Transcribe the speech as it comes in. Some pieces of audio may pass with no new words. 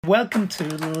Welcome to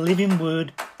Living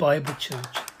Word Bible Church,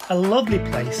 a lovely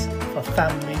place for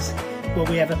families where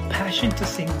we have a passion to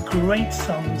sing great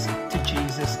songs to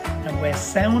Jesus and where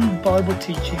sound Bible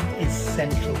teaching is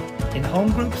central in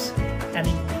home groups and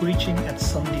in preaching at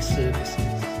Sunday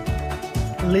services.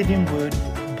 Living Word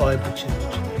Bible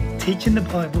Church, teaching the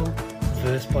Bible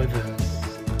verse by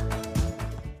verse.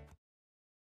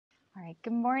 All right,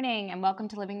 good morning and welcome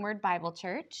to Living Word Bible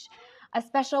Church. A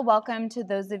special welcome to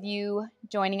those of you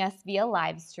joining us via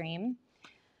live stream.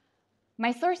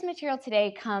 My source material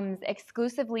today comes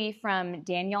exclusively from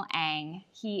Daniel Ang.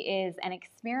 He is an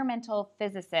experimental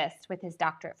physicist with his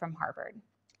doctorate from Harvard.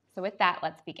 So with that,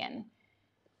 let's begin.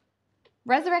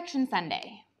 Resurrection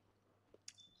Sunday.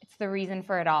 It's the reason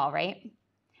for it all, right?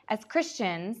 As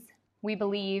Christians, we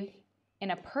believe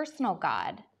in a personal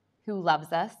God who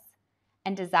loves us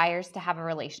and desires to have a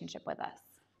relationship with us.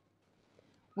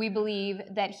 We believe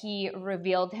that he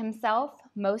revealed himself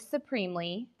most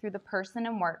supremely through the person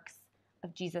and works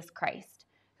of Jesus Christ,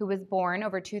 who was born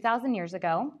over 2,000 years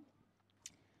ago,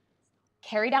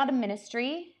 carried out a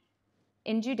ministry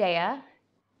in Judea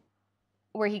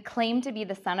where he claimed to be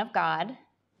the Son of God,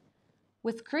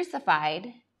 was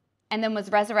crucified, and then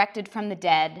was resurrected from the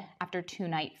dead after 2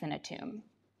 nights in a tomb.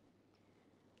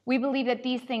 We believe that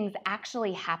these things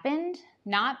actually happened,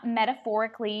 not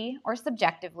metaphorically or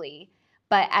subjectively,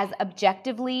 but as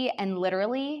objectively and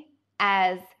literally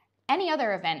as any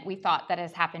other event we thought that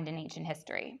has happened in ancient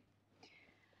history.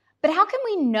 But how can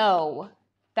we know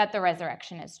that the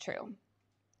resurrection is true?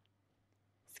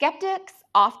 Skeptics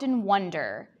often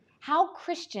wonder how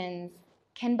Christians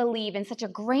can believe in such a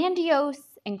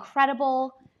grandiose,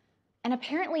 incredible, and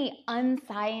apparently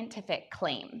unscientific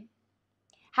claim.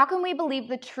 How can we believe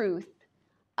the truth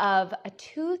of a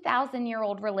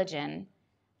 2,000-year-old religion?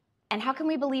 And how can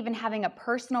we believe in having a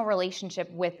personal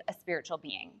relationship with a spiritual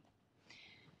being?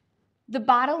 The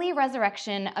bodily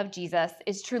resurrection of Jesus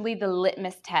is truly the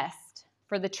litmus test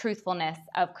for the truthfulness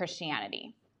of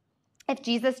Christianity. If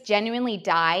Jesus genuinely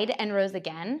died and rose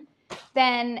again,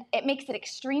 then it makes it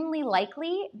extremely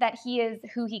likely that he is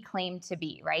who he claimed to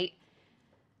be, right?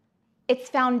 It's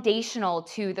foundational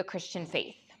to the Christian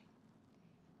faith.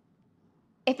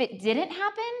 If it didn't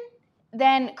happen,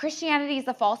 then Christianity is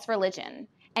a false religion.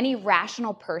 Any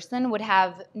rational person would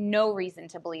have no reason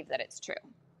to believe that it's true.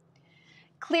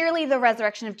 Clearly, the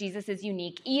resurrection of Jesus is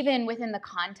unique, even within the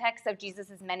context of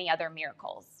Jesus' many other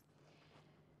miracles.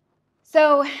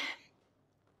 So,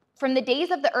 from the days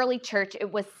of the early church,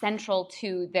 it was central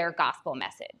to their gospel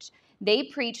message. They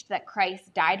preached that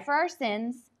Christ died for our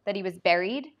sins, that he was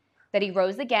buried, that he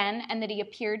rose again, and that he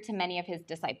appeared to many of his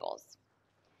disciples.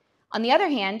 On the other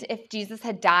hand, if Jesus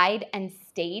had died and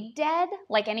stayed dead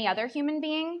like any other human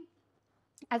being,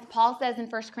 as Paul says in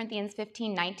 1 Corinthians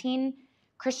 15:19,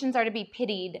 Christians are to be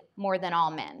pitied more than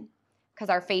all men because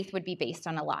our faith would be based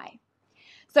on a lie.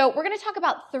 So we're going to talk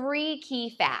about 3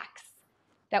 key facts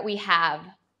that we have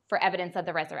for evidence of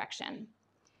the resurrection.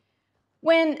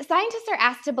 When scientists are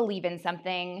asked to believe in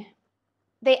something,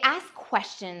 they ask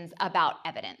questions about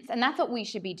evidence, and that's what we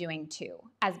should be doing too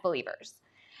as believers.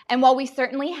 And while we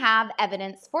certainly have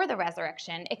evidence for the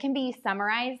resurrection, it can be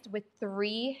summarized with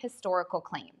 3 historical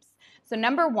claims. So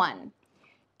number 1,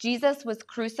 Jesus was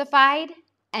crucified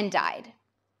and died.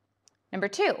 Number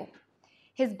 2,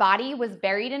 his body was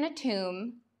buried in a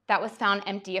tomb that was found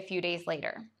empty a few days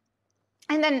later.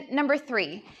 And then number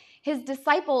 3, his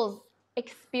disciples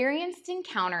experienced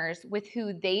encounters with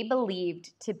who they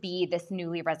believed to be this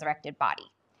newly resurrected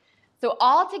body. So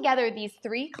altogether, these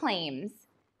 3 claims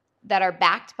that are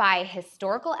backed by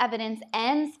historical evidence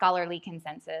and scholarly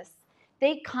consensus,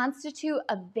 they constitute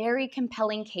a very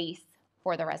compelling case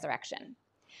for the resurrection.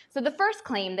 So the first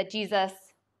claim that Jesus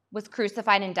was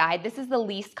crucified and died, this is the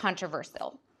least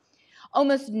controversial.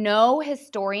 Almost no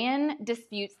historian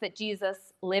disputes that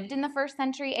Jesus lived in the 1st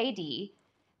century AD,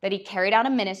 that he carried out a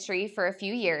ministry for a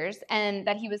few years, and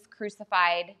that he was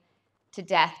crucified to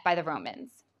death by the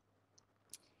Romans.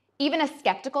 Even a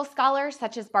skeptical scholar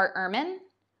such as Bart Ehrman,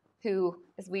 who,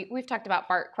 as we've talked about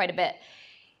Bart quite a bit,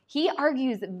 he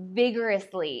argues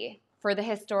vigorously for the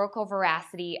historical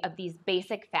veracity of these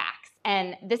basic facts,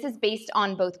 and this is based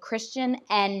on both Christian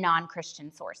and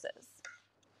non-Christian sources.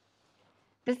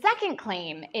 The second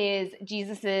claim is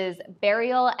Jesus'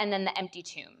 burial and then the empty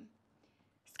tomb.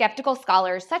 Skeptical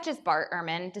scholars such as Bart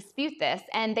Ehrman dispute this,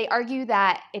 and they argue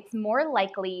that it's more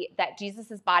likely that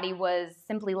Jesus' body was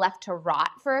simply left to rot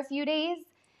for a few days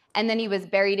and then he was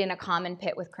buried in a common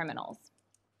pit with criminals.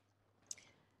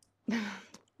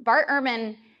 Bart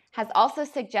Ehrman has also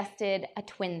suggested a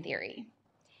twin theory.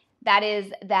 That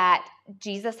is that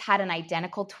Jesus had an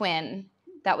identical twin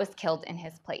that was killed in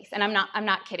his place. And I'm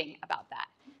not kidding about that.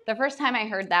 The first time I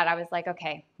heard that, I was like,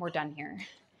 okay, we're done here.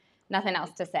 Nothing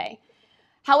else to say.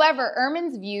 However,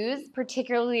 Ehrman's views,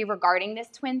 particularly regarding this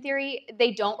twin theory,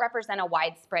 they don't represent a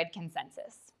widespread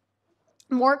consensus.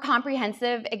 More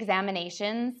comprehensive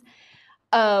examinations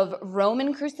of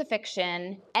Roman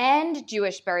crucifixion and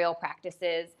Jewish burial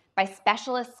practices by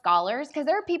specialist scholars, because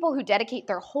there are people who dedicate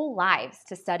their whole lives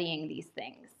to studying these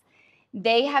things.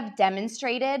 They have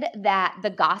demonstrated that the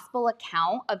gospel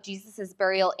account of Jesus'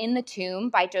 burial in the tomb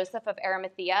by Joseph of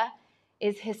Arimathea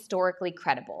is historically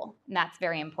credible, and that's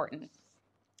very important.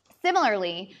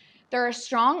 Similarly, there are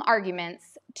strong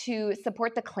arguments to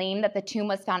support the claim that the tomb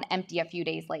was found empty a few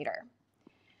days later.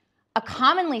 A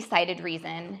commonly cited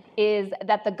reason is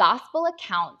that the gospel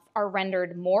accounts are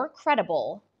rendered more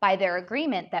credible by their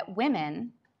agreement that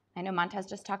women, I know Montez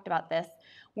just talked about this,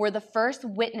 were the first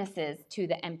witnesses to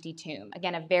the empty tomb.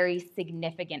 Again, a very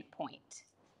significant point.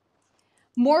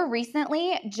 More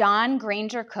recently, John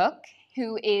Granger Cook,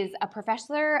 who is a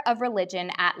professor of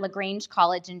religion at LaGrange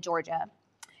College in Georgia,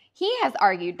 he has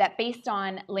argued that based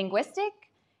on linguistic,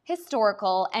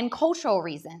 historical, and cultural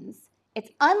reasons,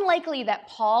 it's unlikely that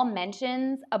Paul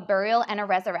mentions a burial and a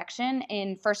resurrection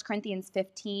in 1 Corinthians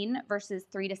 15, verses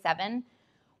 3-7,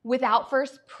 without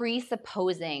first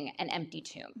presupposing an empty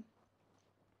tomb.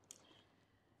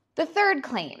 The third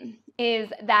claim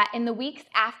is that in the weeks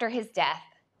after his death,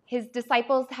 his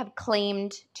disciples have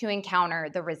claimed to encounter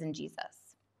the risen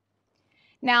Jesus.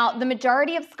 Now, the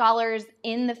majority of scholars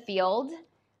in the field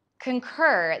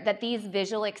concur that these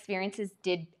visual experiences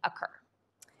did occur.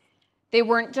 They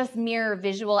weren't just mere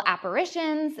visual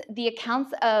apparitions. The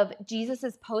accounts of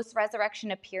Jesus'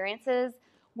 post-resurrection appearances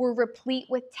were replete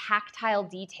with tactile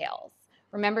details.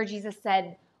 Remember, Jesus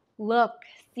said, look,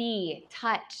 see,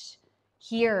 touch,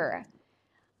 hear.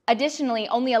 Additionally,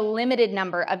 only a limited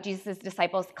number of Jesus'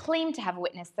 disciples claim to have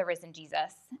witnessed the risen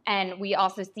Jesus. And we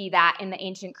also see that in the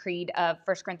ancient creed of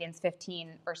 1 Corinthians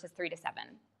 15, verses 3-7.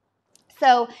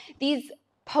 So these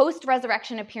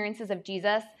post-resurrection appearances of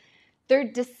Jesus, they're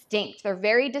distinct. They're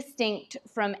very distinct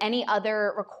from any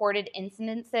other recorded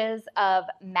incidences of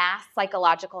mass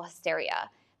psychological hysteria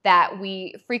that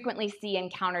we frequently see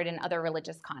encountered in other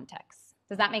religious contexts.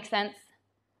 Does that make sense?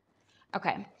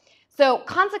 Okay. So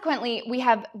consequently, we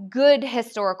have good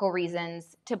historical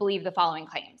reasons to believe the following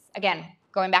claims. Again,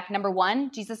 going back, number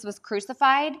one, Jesus was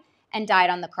crucified and died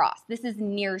on the cross. This is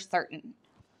near certain.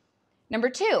 Number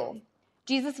two,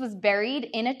 Jesus was buried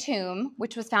in a tomb,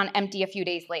 which was found empty a few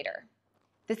days later.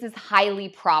 This is highly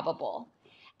probable.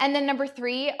 And then number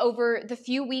three, over the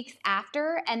few weeks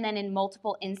after, and then in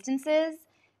multiple instances,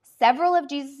 several of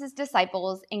Jesus'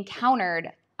 disciples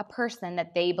encountered a person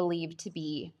that they believed to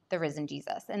be the risen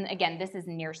Jesus. And again, this is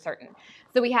near certain.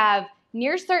 So we have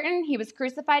near certain he was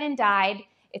crucified and died.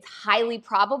 It's highly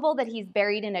probable that he's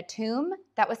buried in a tomb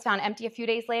that was found empty a few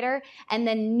days later. And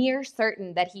then near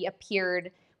certain that he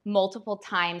appeared multiple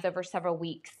times over several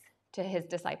weeks to his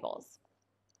disciples.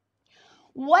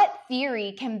 What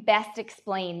theory can best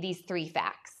explain these three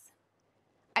facts?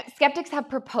 Skeptics have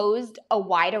proposed a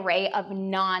wide array of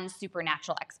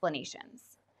non-supernatural explanations.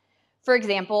 For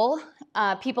example,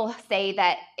 people say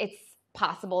that it's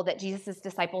possible that Jesus'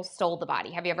 disciples stole the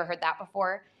body. Have you ever heard that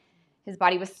before? His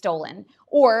body was stolen.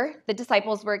 Or the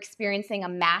disciples were experiencing a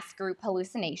mass group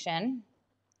hallucination,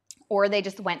 or they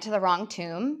just went to the wrong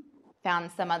tomb,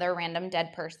 found some other random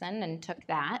dead person and took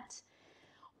that.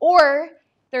 Or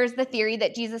there's the theory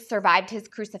that Jesus survived his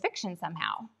crucifixion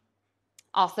somehow.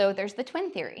 Also, there's the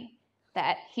twin theory,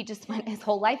 that he just went his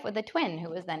whole life with a twin who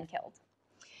was then killed.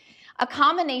 A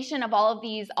combination of all of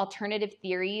these alternative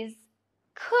theories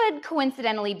could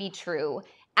coincidentally be true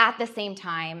at the same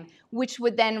time, which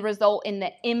would then result in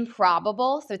the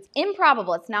improbable. So it's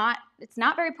improbable. It's not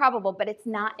very probable, but it's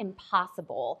not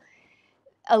impossible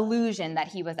illusion that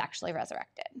he was actually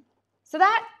resurrected. So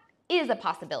that is a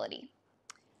possibility.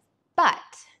 But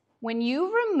when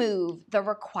you remove the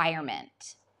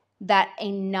requirement that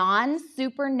a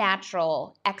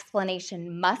non-supernatural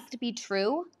explanation must be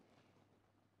true,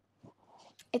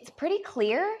 it's pretty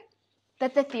clear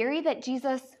that the theory that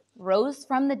Jesus rose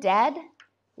from the dead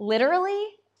literally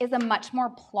is a much more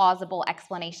plausible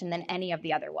explanation than any of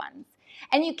the other ones.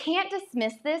 And you can't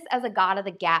dismiss this as a God of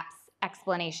the gaps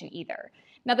explanation either.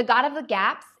 Now, the God of the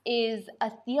gaps is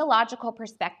a theological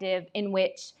perspective in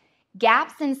which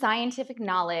gaps in scientific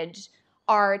knowledge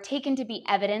are taken to be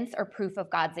evidence or proof of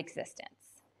God's existence.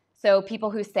 So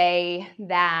people who say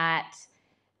that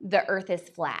the earth is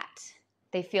flat,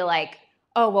 they feel like,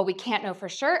 oh, well, we can't know for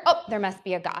sure. Oh, there must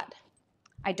be a God.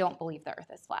 I don't believe the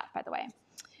earth is flat, by the way.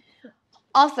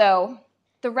 Also,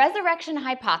 the resurrection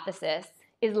hypothesis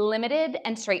is limited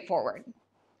and straightforward.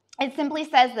 It simply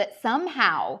says that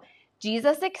somehow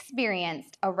Jesus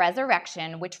experienced a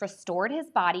resurrection which restored his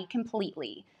body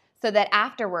completely, so that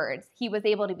afterwards he was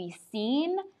able to be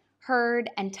seen, heard,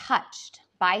 and touched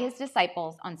by his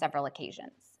disciples on several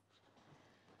occasions.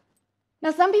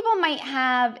 Now, some people might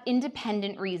have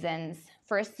independent reasons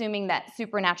for assuming that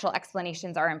supernatural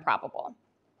explanations are improbable.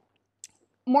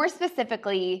 More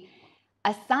specifically,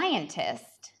 a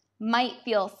scientist might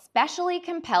feel specially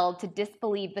compelled to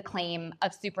disbelieve the claim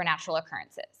of supernatural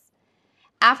occurrences.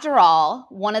 After all,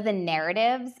 one of the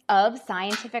narratives of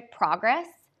scientific progress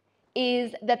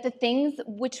is that the things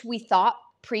which we thought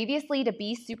previously to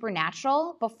be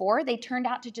supernatural before, they turned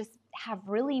out to just have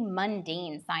really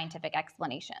mundane scientific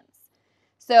explanations.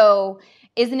 So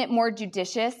isn't it more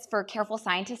judicious for careful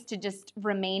scientists to just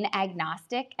remain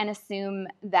agnostic and assume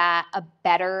that a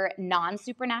better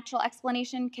non-supernatural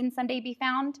explanation can someday be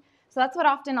found? So that's what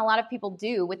often a lot of people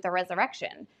do with the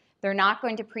resurrection. They're not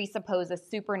going to presuppose a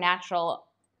supernatural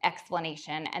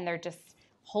explanation, and they're just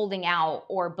holding out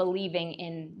or believing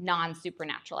in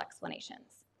non-supernatural explanations.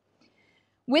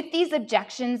 With these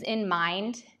objections in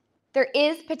mind, there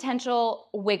is potential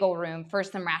wiggle room for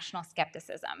some rational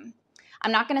skepticism.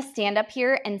 I'm not going to stand up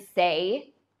here and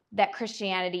say that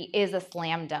Christianity is a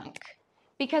slam dunk,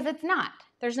 because it's not.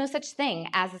 There's no such thing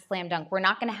as a slam dunk. We're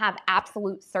not going to have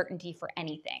absolute certainty for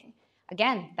anything.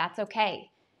 Again, that's okay.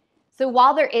 So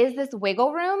while there is this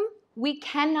wiggle room, we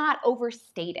cannot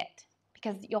overstate it,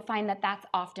 because you'll find that that's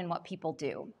often what people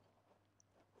do.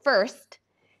 First,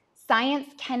 science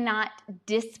cannot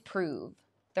disprove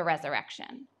the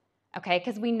resurrection, okay?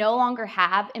 Because we no longer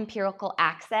have empirical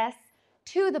access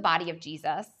to the body of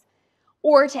Jesus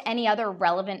or to any other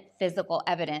relevant physical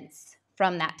evidence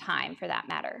from that time, for that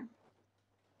matter.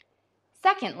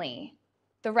 Secondly,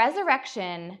 the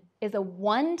resurrection is a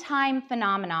one-time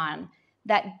phenomenon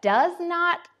that does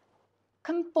not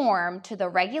conform to the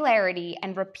regularity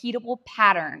and repeatable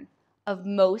pattern of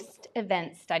most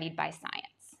events studied by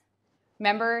science.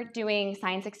 Remember doing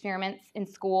science experiments in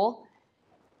school?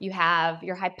 You have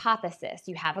your hypothesis,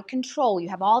 you have a control, you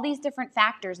have all these different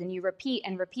factors, and you repeat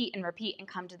and repeat and repeat and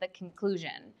come to the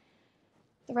conclusion.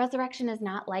 The resurrection is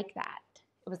not like that.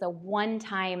 It was a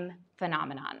one-time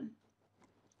phenomenon.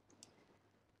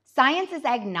 Science is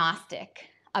agnostic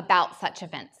about such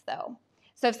events, though.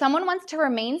 So if someone wants to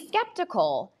remain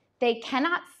skeptical, they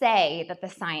cannot say that the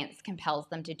science compels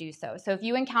them to do so. So if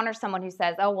you encounter someone who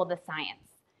says, oh, well, the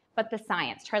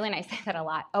science, Charlie and I say that a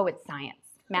lot, oh, it's science,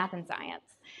 math and science.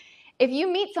 If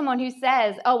you meet someone who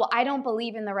says, oh, well, I don't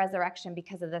believe in the resurrection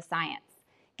because of the science,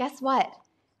 guess what?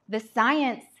 The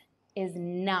science is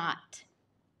not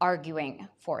arguing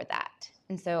for that.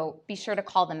 And so be sure to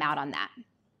call them out on that.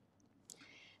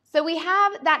 So we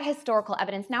have that historical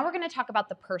evidence. Now we're going to talk about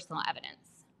the personal evidence.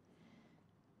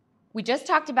 We just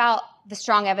talked about the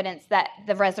strong evidence that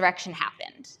the resurrection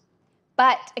happened.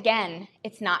 But again,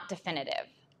 it's not definitive.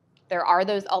 There are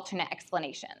those alternate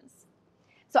explanations.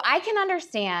 So I can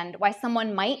understand why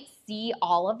someone might see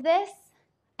all of this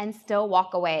and still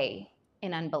walk away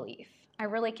in unbelief. I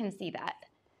really can see that.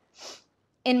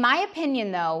 In my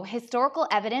opinion, though, historical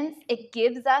evidence, it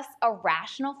gives us a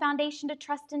rational foundation to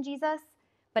trust in Jesus,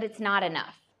 but it's not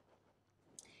enough.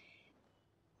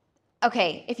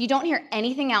 Okay, if you don't hear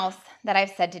anything else that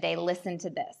I've said today, listen to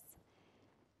this.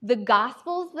 The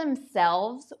Gospels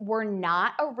themselves were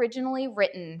not originally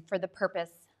written for the purpose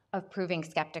of proving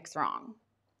skeptics wrong.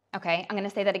 Okay, I'm going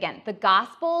to say that again. The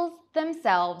Gospels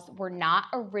themselves were not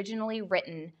originally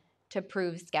written to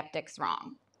prove skeptics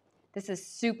wrong. This is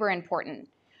super important.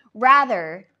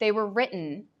 Rather, they were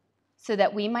written so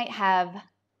that we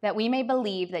may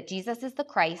believe that Jesus is the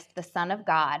Christ, the Son of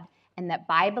God, and that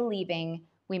by believing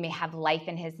we may have life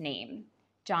in his name.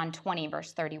 John 20,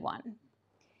 verse 31.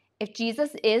 If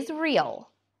Jesus is real,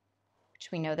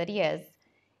 which we know that he is,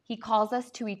 he calls us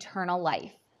to eternal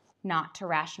life, not to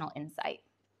rational insight.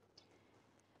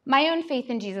 My own faith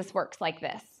in Jesus works like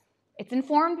this. It's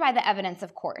informed by the evidence,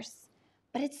 of course,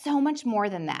 but it's so much more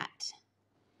than that.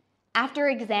 After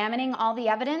examining all the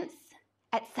evidence,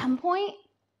 at some point,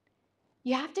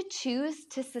 you have to choose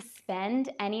to suspend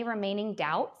any remaining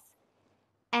doubts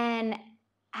and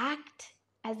act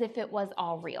as if it was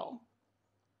all real.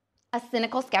 A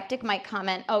cynical skeptic might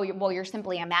comment, oh, well, you're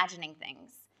simply imagining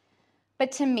things.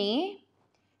 But to me,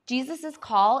 Jesus'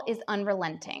 call is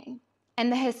unrelenting,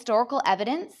 and the historical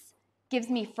evidence gives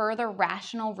me further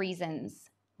rational reasons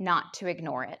not to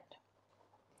ignore it.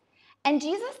 And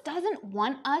Jesus doesn't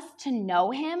want us to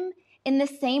know him in the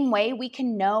same way we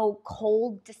can know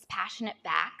cold, dispassionate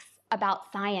facts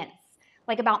about science,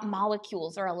 like about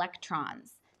molecules or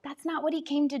electrons. That's not what he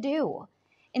came to do.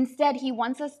 Instead, he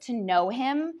wants us to know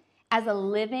him as a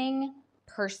living,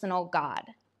 personal God,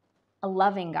 a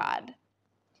loving God.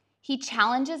 He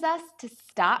challenges us to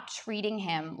stop treating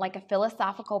him like a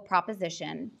philosophical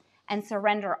proposition and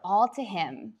surrender all to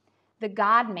him, the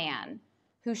God-man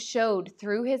who showed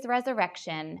through his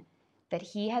resurrection that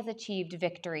he has achieved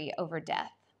victory over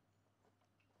death.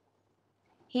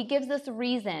 He gives us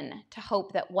reason to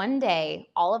hope that one day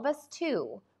all of us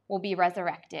too will be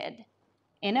resurrected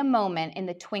in a moment, in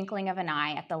the twinkling of an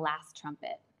eye, at the last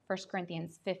trumpet. 1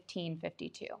 Corinthians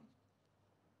 15:52.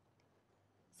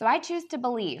 So I choose to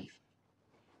believe.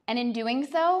 And in doing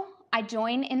so, I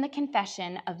join in the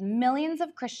confession of millions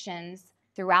of Christians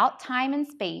throughout time and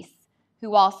space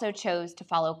who also chose to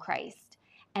follow Christ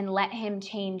and let him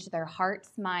change their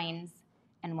hearts, minds,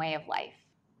 and way of life.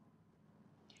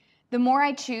 The more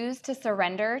I choose to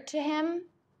surrender to him,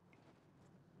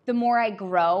 the more I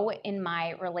grow in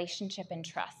my relationship and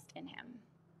trust in him.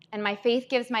 And my faith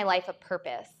gives my life a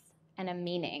purpose and a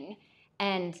meaning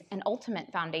and an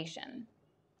ultimate foundation.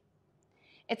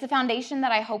 It's a foundation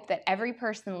that I hope that every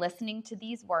person listening to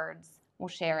these words will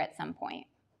share at some point.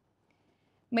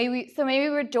 May we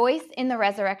rejoice in the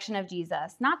resurrection of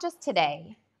Jesus, not just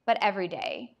today, but every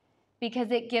day,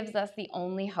 because it gives us the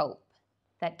only hope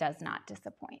that does not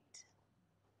disappoint.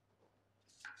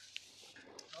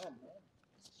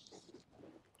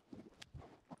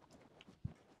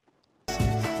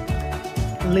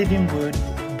 Living Word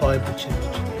Bible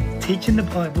Church, teaching the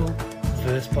Bible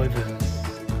verse by verse.